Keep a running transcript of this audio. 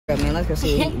Man, let's go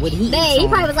see what he Babe, he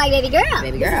probably was like, baby girl.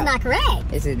 Baby girl. This is not correct.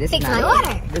 This is Fix not my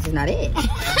order. This is not it.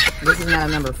 This is not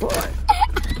a number 4.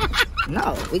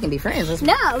 No, we can be friends.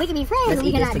 No, we can be friends. Let's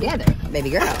eat this together. Baby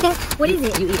girl. What is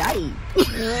it? You eat, I eat.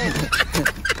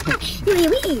 We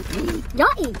eat. Y'all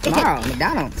eat. Tomorrow,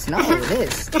 McDonald's. No,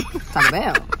 this. Taco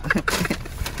Bell.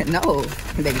 No,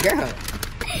 baby girl.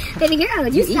 Baby girl,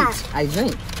 you stop. Eat, I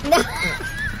drink. No.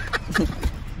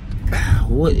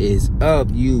 What is up,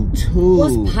 YouTube?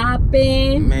 What's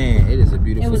poppin'? Man, it is a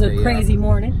beautiful day. It was a crazy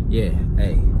morning. Yeah,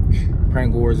 hey.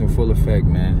 Prank wars in full effect,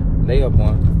 man. Lay up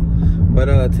one. But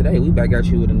today, we back at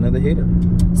you with another hitter.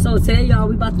 So today, y'all,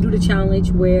 we about to do the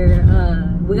challenge where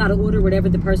we gotta order whatever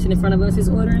the person in front of us is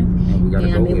ordering. And we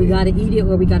gotta go with we it. gotta eat it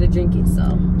or we gotta drink it,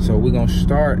 so. So we're gonna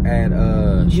start at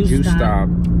Juice Stop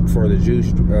for the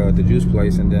juice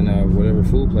place, and then whatever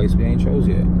food place we ain't chose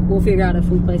yet. We'll figure out a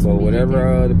food place. But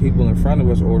whatever the people in front of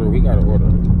us order, we gotta order.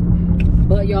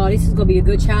 But y'all, this is gonna be a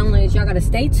good challenge. Y'all gotta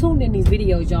stay tuned in these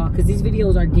videos, y'all, because these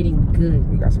videos are getting good.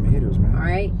 We got some hitters, man. All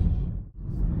right.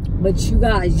 But you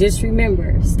guys, just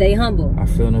remember, stay humble. I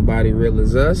feel nobody real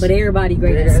as us. But everybody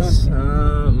great at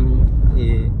something.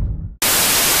 Yeah.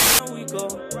 We go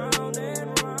round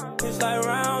and round. It's like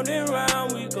round and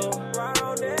round we go.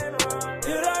 Round and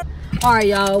round. All right,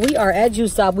 y'all, we are at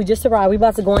Juice Stop. We just arrived. We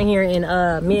about to go in here and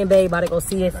me and Babe about to go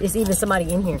see if it's even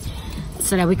somebody in here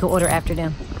so that we can order after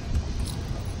them.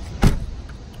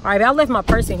 All right, I left my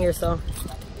purse in here, so.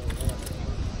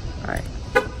 All right.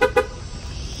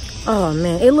 Oh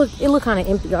man, it look kind of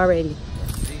empty already.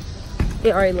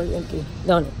 It already look empty,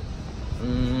 don't it?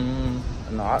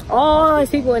 No. Oh,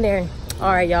 there's people in there.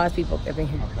 All right, y'all, there's people up in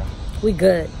here. Okay. We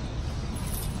good.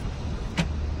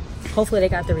 Hopefully they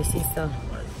got the receipts though.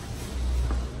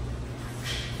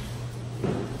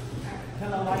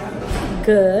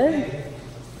 Good.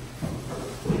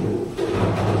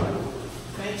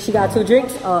 She got 2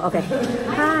 drinks? Oh, okay.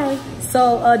 Hi.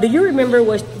 So, do you remember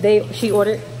what she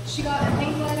ordered? She got a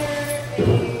pink letter,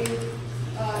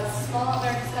 a small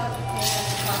American Cup, and a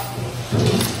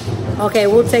coffee. Okay,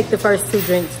 we'll take the first 2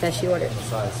 drinks that she ordered.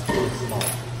 Size small.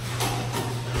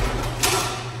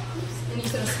 And you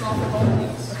said a small for both of you?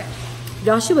 Okay.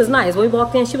 Y'all, she was nice. When we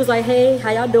walked in, she was like, hey,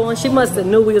 how y'all doing? She must have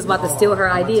knew we was about to steal her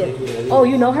idea. Oh,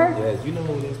 you know her? Yes, you know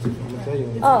who it is too. I'm gonna tell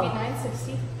you. Oh,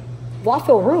 $9.60. well, I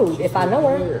feel rude if I know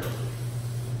her.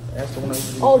 That's the one.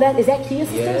 Oh, is that Kia's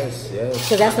sister? Yes, yes.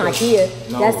 Because that's not Kia.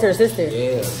 No. That's her sister.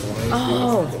 Yeah.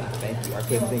 Oh. Thank you. I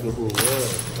couldn't think of who it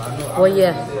was. Well,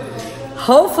 yeah.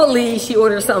 Hopefully she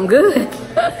orders something good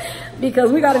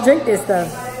because we got to drink this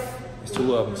stuff. It's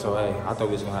 2 of them, so hey, I thought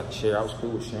we was gonna have to share. I was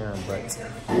cool with sharing, but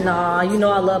Nah, you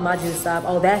know I love my Juice Stop.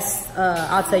 Oh, that's,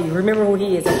 I'll tell you. Remember who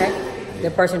he is, okay? The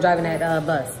person driving that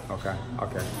bus. okay.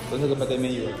 Let's look up at that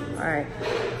menu. All right.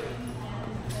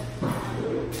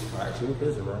 Actually, look,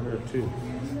 there's it right here too.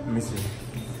 Let me see.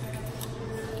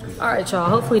 All right, y'all.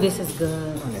 Hopefully this is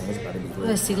good. Oh, yeah, it's about to be good.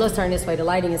 Let's see. Let's turn this way. The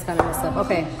lighting is kind of messed up.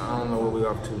 Okay. I don't know what we're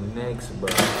up to next,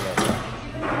 but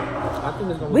I think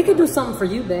it's gonna We could do something for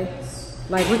you, babe.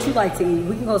 Like what you like to eat.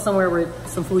 We can go somewhere with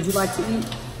some food you like to eat.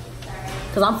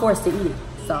 Because I'm forced to eat it,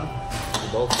 so.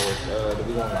 both for us.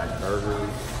 We want like burgers,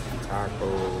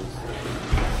 tacos.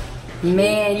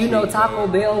 Man, you know Taco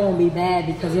Bell won't be bad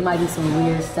because it might be some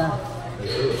weird stuff. We're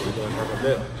doing Taco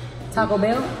Bell. Taco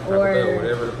Bell? Taco Bell,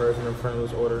 whatever the person in front of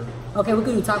us ordered. Okay, we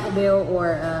could do Taco Bell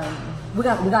or we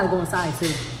gotta go inside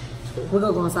too. We're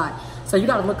gonna go inside. So you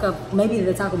gotta look up, maybe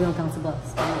the Taco Bell counts the bus.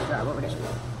 I'm gonna drive over there.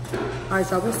 Alright,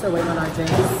 so we're still waiting on our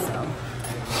drinks. So.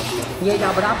 Yeah,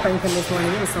 y'all, but I pranked him this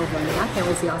morning. It was so funny. I can't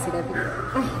wait till y'all see that video.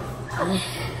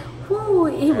 Woo,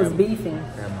 he was beefing.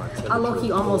 I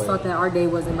low-key almost thought that our day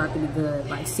wasn't about to be good.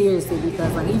 Like, seriously,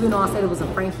 because like even though I said it was a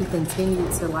prank, he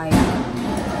continued to like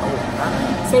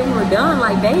say we were done.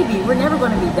 Like, baby, we're never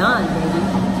gonna be done, baby.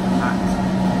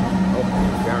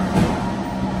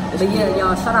 But yeah,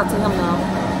 y'all, shout out to him though.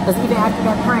 Because even after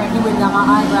that prank, he went and got my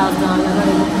eyebrows done. I know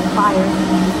they look fire.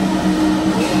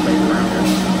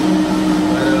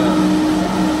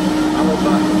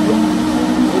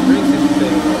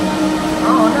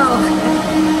 Oh no.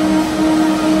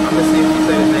 I'm gonna see if you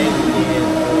say his name again,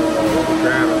 we'll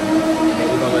grab him, and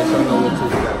we're gonna let y'all know what we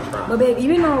gotta try. But babe,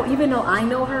 even though I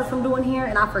know her from doing hair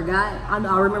and I forgot, I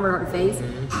remember her face.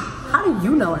 How do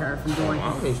you know her from doing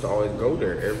hair? I used to always go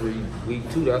there every week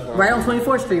too. That's why. Right on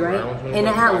 24th Street, right? In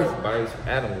the alley.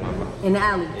 In the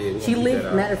alley. Yeah, she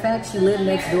lived. Matter of fact, she lived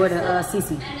next door to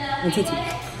Cece and Titi.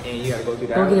 And you gotta go through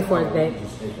that. Go get it for us, babe.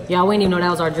 Y'all, we didn't even know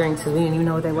that was our drinks because we didn't even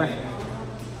know what they were.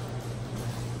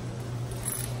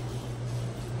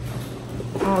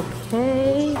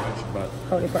 Okay.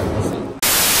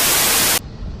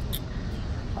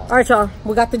 All right, y'all.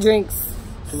 We got the drinks.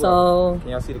 So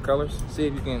can y'all see the colors? See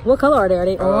if you can. What color are they? Are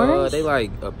they orange? They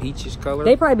like a peachish color.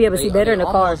 They probably be able to see better in the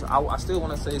car. I still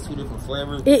want to say it's 2 different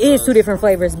flavors. It is 2 different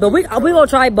flavors, but we gonna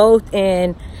try both,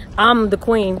 and I'm the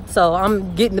queen, so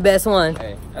I'm getting the best one.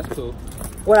 Hey, that's cool.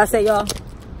 What I say, y'all?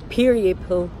 Period,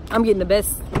 poo. I'm getting the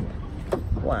best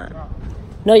wine.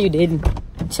 No, you didn't.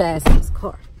 Chaz in his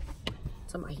car.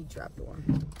 Somebody he dropped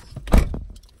one.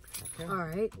 Okay. All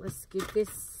right, let's get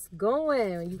this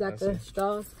going. You got the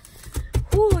straws.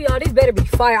 Ooh, y'all, this better be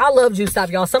fire. I love Juice Stop,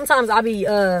 y'all. Sometimes I be,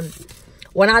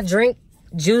 when I drink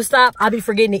Juice Stop, I be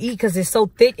forgetting to eat because it's so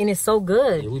thick and it's so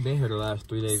good. Yeah, we've been here the last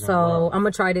 3 days. So, I'm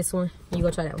going to try this one. You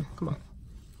go try that one. Come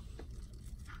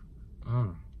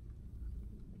on.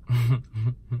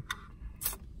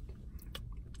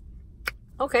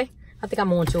 Okay. I think I'm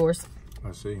gonna want yours.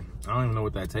 I see. I don't even know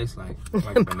what that tastes like.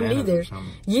 Like bananas Neither. or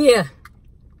something. Yeah.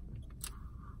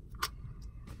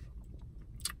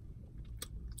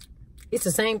 It's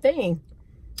the same thing.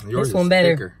 Yours this one is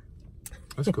better. Thicker.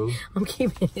 That's cool. I'm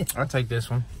keeping it. I'll take this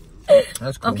one.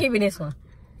 That's cool. I'm keeping this one.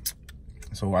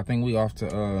 So I think we off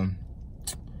to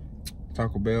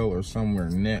Taco Bell or somewhere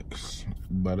next.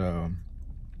 But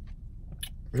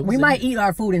we might eat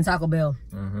our food in Taco Bell.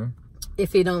 Mm-hmm.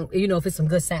 If it don't, you know, if it's some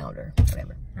good sound or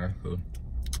whatever. That's cool.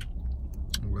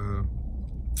 Well,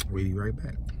 we'll be right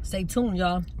back. Stay tuned,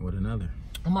 y'all. With another.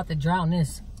 I'm about to drown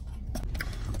this.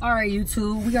 All right,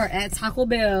 YouTube, we are at Taco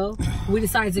Bell. We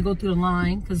decided to go through the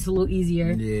line because it's a little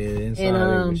easier. Yeah, inside and,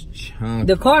 it was chunky.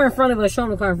 The car in front of us, show them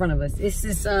the car in front of us. It's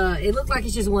just, it looks like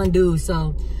it's just one dude,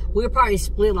 so we'll probably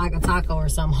split like a taco or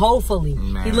something. Hopefully.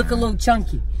 Nah. He look a little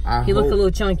chunky. He look a little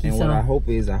chunky. And so what I hope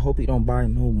is, I hope he don't buy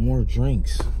no more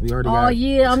drinks. We already got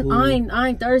yeah, two. I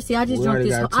ain't thirsty. I just drank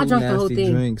this. I drank the whole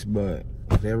thing. Drinks, but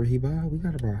whatever he buy, we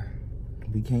gotta buy.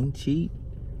 We can't cheat.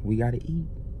 We gotta eat.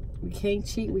 We can't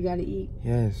cheat. We gotta eat.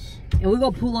 Yes. And we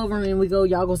gonna pull over and we go.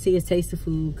 Y'all go see us taste the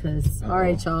food. Cause all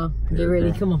right, y'all, get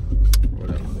ready. Come on.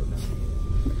 Whatever.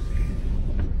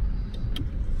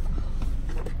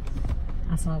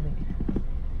 I saw it.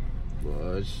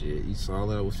 Well, shit, you saw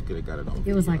that. I wish you could have got it on.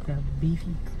 It was like a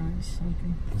beefy crunch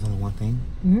something. Was only one thing?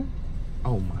 Mm-hmm.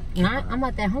 Oh my God. I'm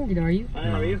not that hungry though, are you? Hi,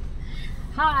 how are you?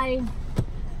 Hi.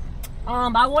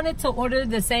 I wanted to order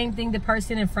the same thing the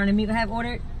person in front of me have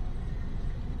ordered.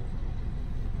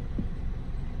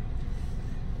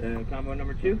 Combo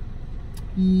number 2?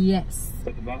 Yes.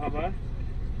 With the Baja Blast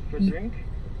for drink?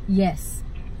 Yes.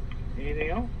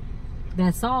 Anything else?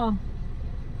 That's all.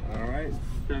 Alright.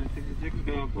 766,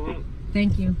 go pull up.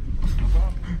 Thank you.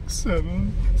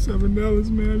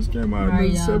 $7, man. I just came out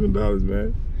Right, $7,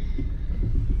 man.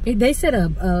 They said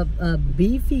a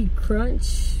beefy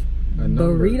crunch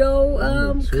burrito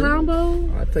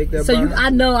combo. I take that. So I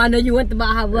know you went to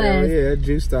Baja Blast. Yeah, that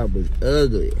Juice Stop was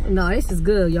ugly. No, this is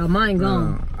good, y'all. Mine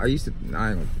gone. I ain't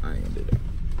gonna do that.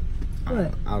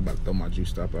 What? I was about to throw my Juice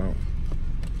Stop out.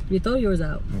 You throw yours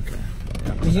out. Okay.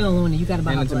 Cause you don't want it. You gotta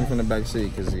buy Hand a it to me Blast. from the back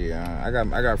seat, cause yeah,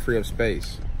 I got free up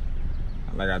space,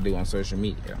 like I do on social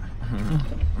media.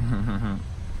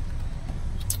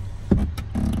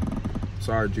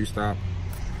 Sorry, Juice Stop.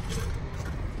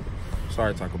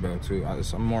 Sorry, Taco Bell too.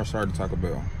 I'm more sorry to Taco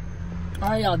Bell. All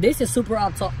right, y'all. This is super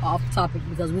off topic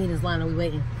because we in this line and we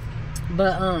waiting.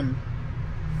 But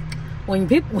when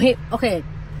people okay,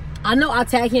 I know I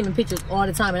tag him in pictures all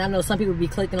the time, and I know some people be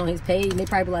clicking on his page and they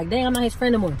probably be like, "Dang, I'm not his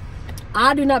friend no more."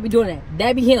 I do not be doing that.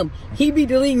 That be him. He be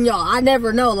deleting y'all. I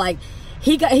never know. Like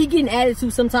he getting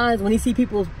attitude sometimes when he see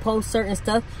people post certain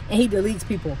stuff and he deletes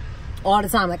people all the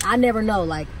time. Like I never know.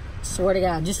 Like swear to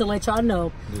God, just to let y'all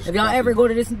know, if y'all ever go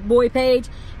to this boy page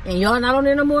and y'all not on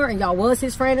there no more and y'all was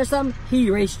his friend or something, he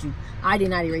erased you. I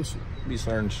did not erase you. Be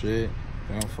certain shit.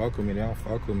 They don't fuck with me. They don't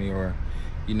fuck with me. Or,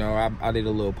 you know, I did a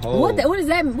little poll. What does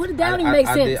that? What did that even make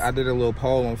sense? I did a little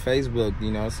poll on Facebook. You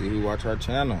know, see who watch our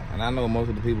channel, and I know most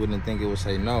of the people didn't think it would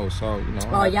say no. So you know.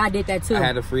 Oh yeah, I did that too. I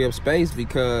had to free up space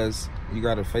because you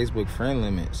got a Facebook friend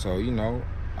limit. So you know.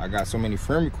 I got so many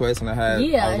friend requests, and I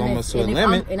was almost to a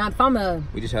limit.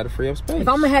 We just had to free up space. If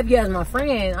I'm gonna have you as my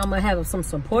friend, I'm gonna have some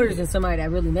supporters and somebody that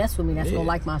really mess with me. That's gonna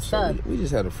like my stuff. We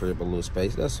just had to free up a little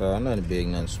space. That's all. Nothing big,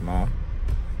 nothing small.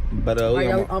 But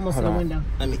almost in the window.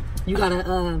 You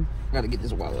gotta get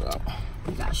this wallet out.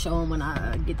 You gotta show them when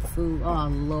I get the food. Oh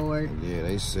Lord. Yeah,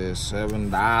 they said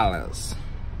 $7.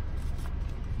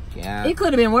 Yeah. It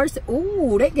could have been worse.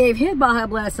 Ooh, they gave his Baja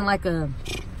Blast in like a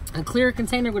clear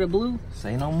container with a blue.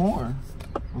 Say no more.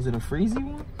 Was it a freezy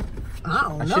one? I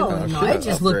don't know. No, it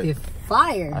just looked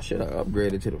fire. I should have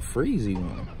upgraded to the freezy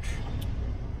one.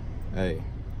 Hey.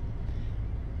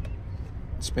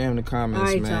 Spam the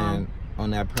comments, man,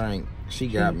 on that prank. She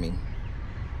got me.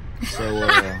 So,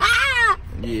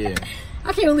 yeah.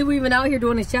 I can't believe we're even out here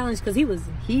doing this challenge because he was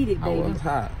heated, baby.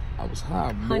 I was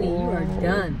hot, boy. Honey, you are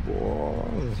done.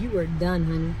 Boy. You are done,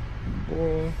 honey.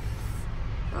 Boy.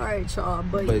 All right, y'all.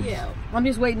 But yeah, I'm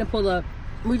just waiting to pull up.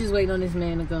 We just waiting on this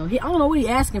man to go. I don't know what he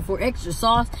asking for, extra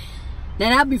sauce. Now,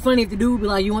 that'd be funny if the dude be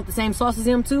like, you want the same sauce as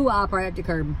him too? I'll probably have to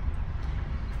curb him.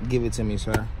 Give it to me,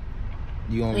 sir.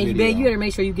 You on video. You better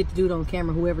make sure you get the dude on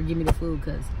camera, whoever give me the food,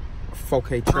 because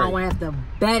 4K tray. I don't want to have to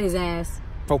bat his ass.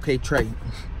 4K tray.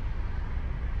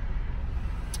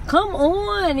 Come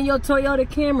on in your Toyota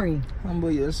Camry.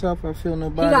 Humble yourself. I feel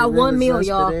nobody. He got one meal,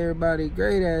 y'all. Everybody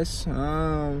great ass.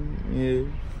 Yeah.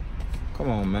 Come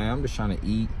on, man. I'm just trying to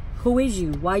eat. Who is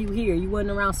you? Why you here? You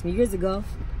wasn't around some years ago.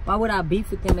 Why would I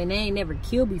beef with them and they ain't never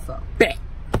killed before? Bet.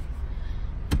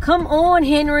 Come on,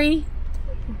 Henry.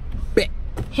 Bet.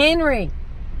 Henry.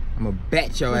 I'm gonna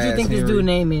bet your ass. What you think this dude's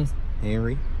name is?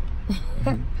 Henry.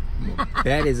 I'm gonna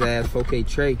bet his ass 4K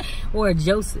tray. Or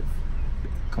Joseph.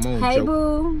 Come on, hey,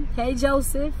 boo. Hey,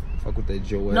 Joseph. Fuck with that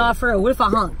Joel. No, for real. What if I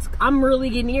honked? I'm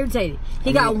really getting irritated.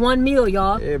 He got one meal,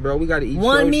 y'all. Yeah, bro. We gotta eat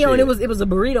one meal, shit. And it was a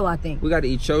burrito, I think. We gotta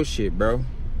eat your shit, bro.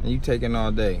 And you taking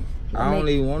all day. I don't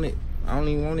even want it. I don't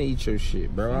even want to eat your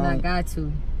shit, bro. And I got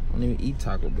to. I don't even eat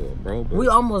Taco Bell, bro. We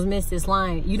almost missed this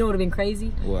line. You know what would have been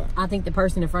crazy? What? I think the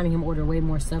person in front of him ordered way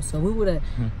more stuff. So we would have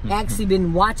actually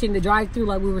been watching the drive-thru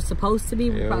like we were supposed to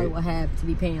be. We probably would have to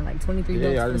be paying like $23 for some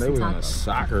tacos. Yeah, I know we was on a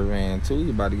soccer van too.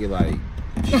 You about to get like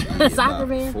soccer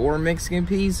van? 4 Mexican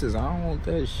pieces. I don't want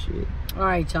that shit. All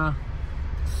right, y'all.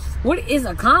 What is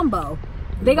a combo?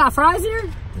 They got fries here?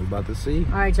 We about to see.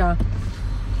 All right, y'all.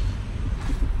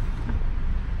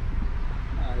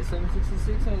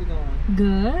 766, how's it going?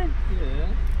 Good.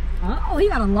 Yeah. Oh, he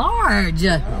got a large.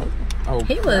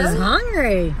 Okay. He was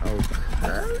hungry.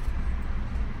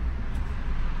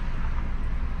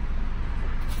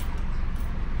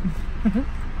 Okay.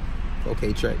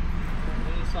 Okay, Trey.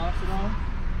 Any sauce at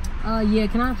all? Yeah,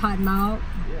 can I hot mouth?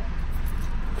 Yeah.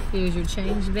 Here's your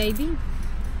change, baby.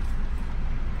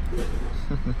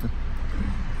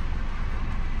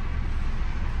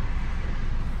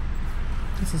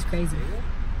 This is crazy.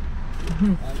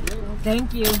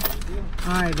 Thank you.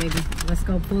 All right, baby. Let's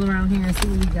go pull around here and see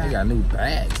what we got. They got new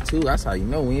bags too. That's how you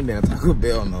know we ain't been at Taco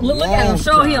Bell no Look at him.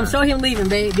 Show him. Show him leaving,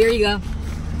 babe. There you go.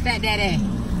 Fat daddy.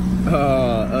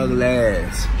 Ugly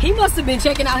ass. He must have been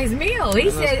checking out his meal. He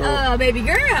said, baby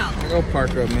girl. Let's go park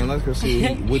up, man. Let's go see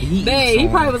what he babe, he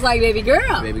probably was like, baby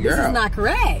girl. Baby girl. This is not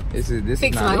correct. This Fix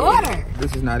is not my order.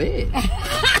 This is not it.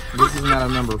 This is not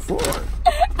a number 4.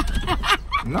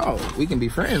 No, we can be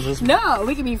friends. No,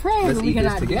 we can be friends. Let's eat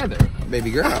this together,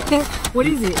 baby girl. What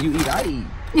is it? You eat, I eat.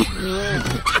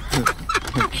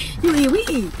 You eat, we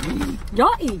eat.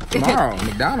 Y'all eat. Tomorrow,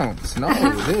 McDonald's. No,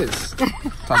 this.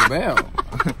 Taco Bell.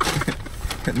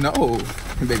 No,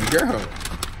 baby girl.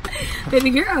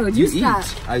 Baby girl, you stop.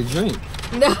 Eat, I drink.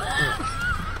 No.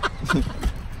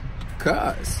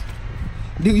 Cuz.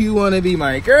 Do you want to be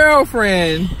my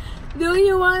girlfriend? Do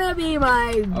you want to be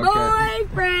my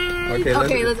boyfriend?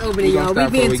 Okay, let's open it, y'all. We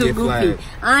being too goofy.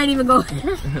 I ain't even going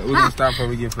we're going to stop before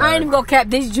we get flagged. I ain't even going to cap.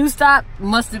 This juice stop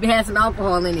must have had some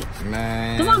alcohol in it.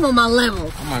 Man. Because I'm on my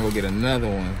level. I might go get another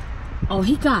one. Oh,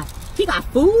 he got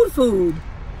food.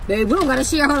 Baby, we don't got to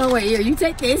share. Hold on, wait. Here, you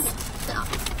take this.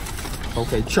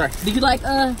 Okay, try. Did you like,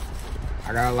 I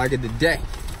gotta like it today.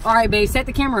 All right, babe. Set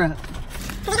the camera up.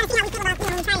 Oh, no, what is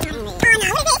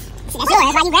this? That's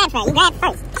yours. That's why you grab first. You grab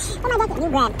first. Oh, my God. You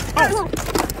grab first.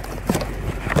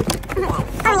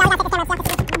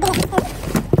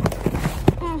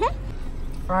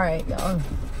 All right, y'all.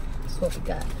 That's what we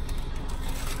got.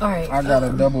 All right. I got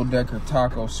a double-decker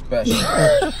taco special.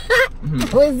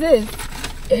 What is this?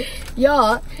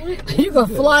 Y'all, you gonna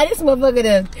fly this motherfucker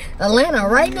to Atlanta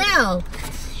right now.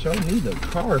 Show me the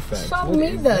Carfax. Show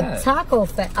me the taco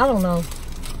fact. I don't know.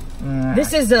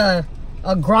 This is a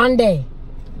grande.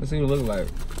 Let's see what it look like.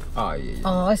 Oh, yeah.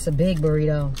 Oh, it's a big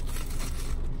burrito.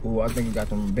 Ooh, I think it got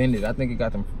them bended. I think it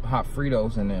got them hot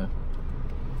Fritos in there.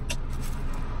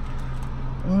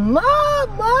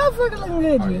 Motherfucker looking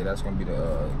good. Oh, yeah, that's gonna be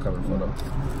the cover photo.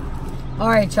 All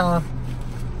right, y'all.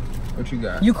 What you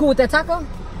got? You cool with that taco?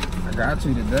 I got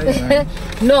you today, man.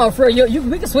 No, for you,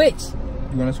 we can switch.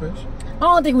 You wanna switch? I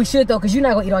don't think we should though, cause you're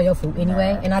not gonna eat all your food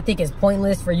anyway, and I think it's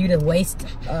pointless for you to waste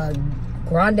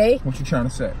grande. What you trying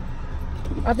to say?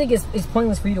 I think it's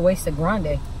pointless for you to waste a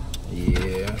grande.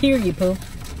 Yeah. Period, poo.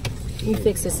 Let me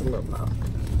fix this a little more.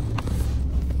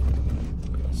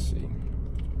 Let's see.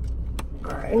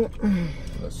 All right.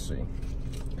 Let's see.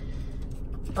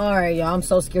 All right, y'all. I'm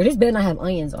so scared. This better not have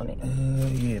onions on it.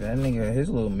 Yeah, that nigga, his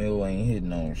little meal ain't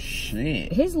hitting on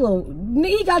shit. His little,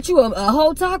 he got you a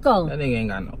whole taco. That nigga ain't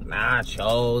got no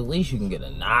nachos. At least you can get a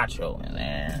nacho in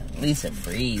there. At least a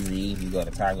breezy if you go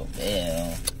to Taco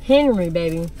Bell. Henry,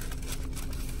 baby.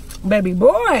 Baby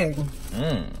boy.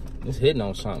 It's hitting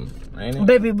on something, ain't it?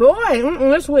 Baby boy.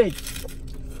 Let's switch.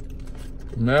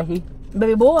 Messy?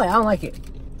 Baby boy, I don't like it.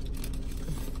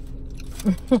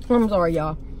 I'm sorry,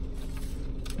 y'all.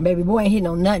 Baby boy ain't hitting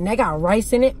on nothing. That got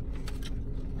rice in it.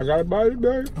 I got a bite,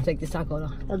 babe. I'll take this taco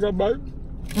though. I got a bite.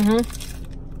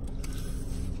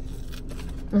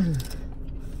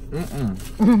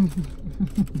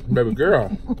 Baby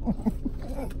girl.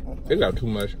 They got too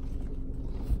much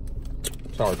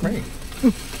sour cream.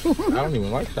 I don't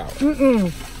even like sour.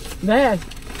 That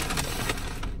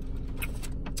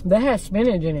has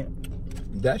spinach in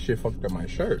it. That shit fucked up my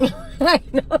shirt. I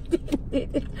know.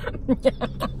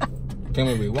 Can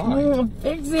we rewind?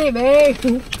 Fix it,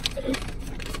 babe.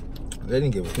 They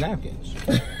didn't give us napkins.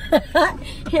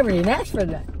 Henry didn't ask for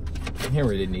that.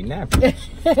 Henry didn't need napkins.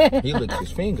 He licked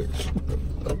his fingers.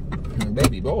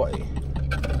 Baby boy.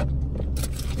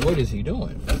 What is he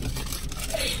doing?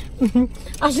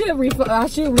 I should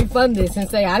refund this and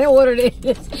say I didn't order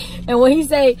this. And when he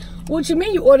say, "What you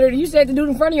mean you ordered it?" You said the dude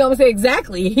in front of you. I'm gonna say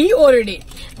exactly. He ordered it.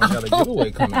 I got a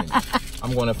giveaway coming.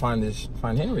 I'm gonna find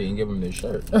Henry and give him this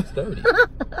shirt. It's dirty.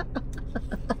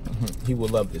 He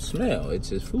would love the smell. It's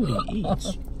his food he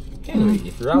eats. Henry,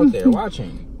 if you're out there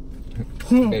watching,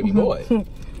 baby boy,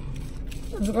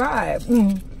 subscribe.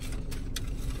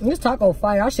 This taco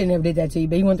fire. I should never did that to you,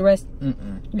 but you want the rest?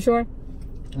 You sure?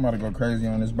 I'm about to go crazy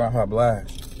on this Baja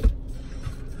Blast.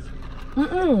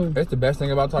 That's the best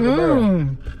thing about Taco Bell.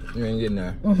 You ain't getting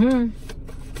that.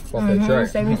 Fuck that track.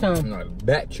 Save me some. I'm not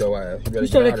bat your ass. You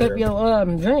should have kept your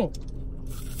drink.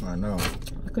 I know.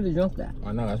 I could have drunk that.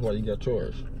 I know. That's why you got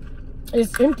yours.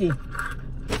 It's empty.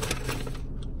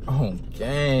 Oh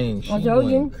dang! She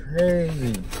went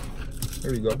crazy.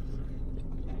 Here we go.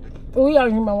 Oh, we gotta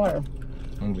drink my water.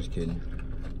 I'm just kidding.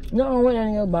 No, I went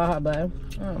on your Baja, but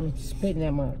I'm spitting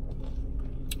that mug.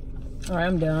 All right,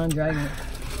 I'm done. I'm dragging it.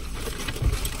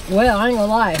 Well, I ain't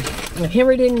gonna lie. If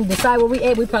Henry didn't decide what we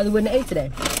ate, we probably wouldn't have ate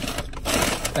today.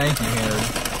 Thank you,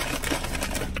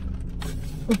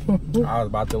 Henry. I was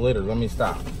about to litter. Let me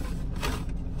stop.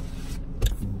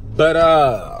 But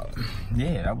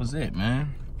yeah, that was it,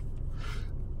 man.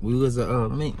 We was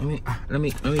let me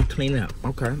clean up.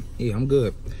 Okay, yeah, I'm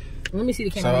good. Let me see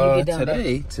the camera.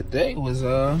 So today was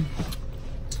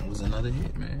another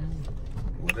hit, man.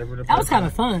 Whatever the that was kind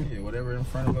of fun. Yeah, whatever in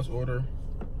front of us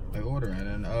they order,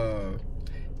 and then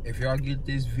if y'all get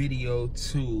this video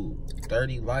to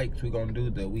 30 likes, we're gonna do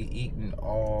the we eating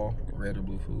all red or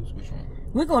blue foods. Which one?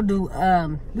 We're gonna do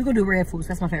red foods.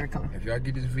 That's my favorite color. If y'all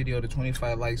get this video to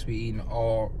 25 likes, we eating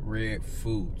all red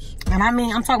foods. And I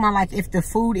mean, I'm talking about like if the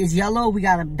food is yellow, we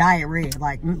gotta dye it red,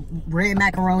 like red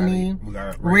macaroni, we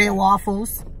got red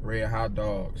waffles, red hot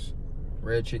dogs,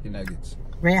 red chicken nuggets,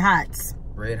 red hots.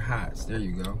 Red Hots, there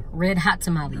you go. Red hot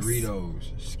tamales.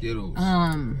 Doritos, Skittles.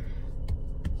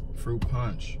 Fruit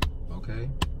punch, okay?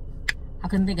 I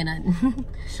couldn't think of nothing.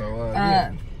 So,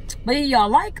 yeah. But yeah, y'all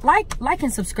like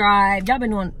and subscribe. Y'all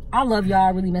been doing, I love y'all. I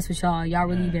really mess with y'all. Y'all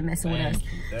really been messing with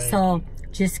us. So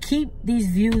just keep these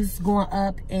views going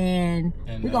up, and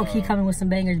we're going to keep coming with some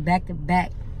bangers back to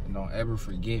back. Don't ever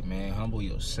forget, man, humble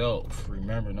yourself.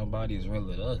 Remember, nobody is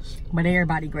real at us. But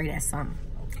everybody great at something.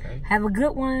 Okay. Have a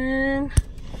good one.